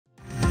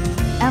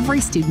Every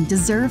student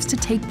deserves to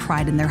take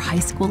pride in their high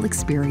school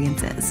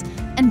experiences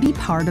and be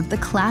part of the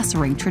class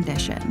ring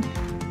tradition.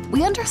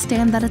 We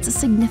understand that it's a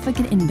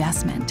significant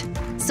investment,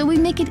 so we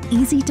make it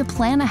easy to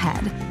plan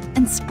ahead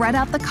and spread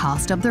out the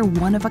cost of their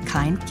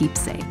one-of-a-kind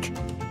keepsake.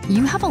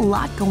 You have a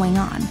lot going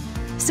on,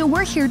 so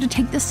we're here to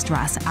take the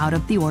stress out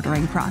of the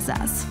ordering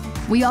process.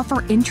 We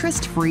offer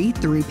interest-free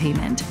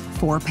 3-payment,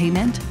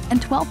 4-payment,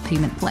 and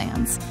 12-payment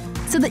plans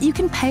so that you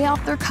can pay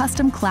off their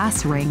custom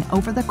class ring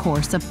over the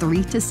course of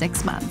 3 to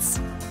 6 months.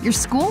 Your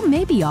school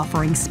may be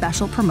offering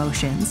special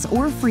promotions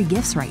or free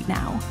gifts right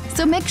now,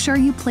 so make sure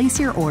you place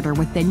your order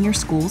within your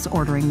school's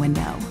ordering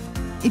window.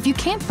 If you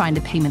can't find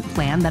a payment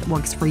plan that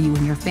works for you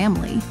and your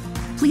family,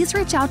 please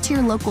reach out to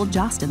your local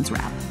Jostens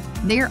rep.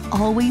 They're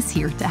always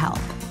here to help.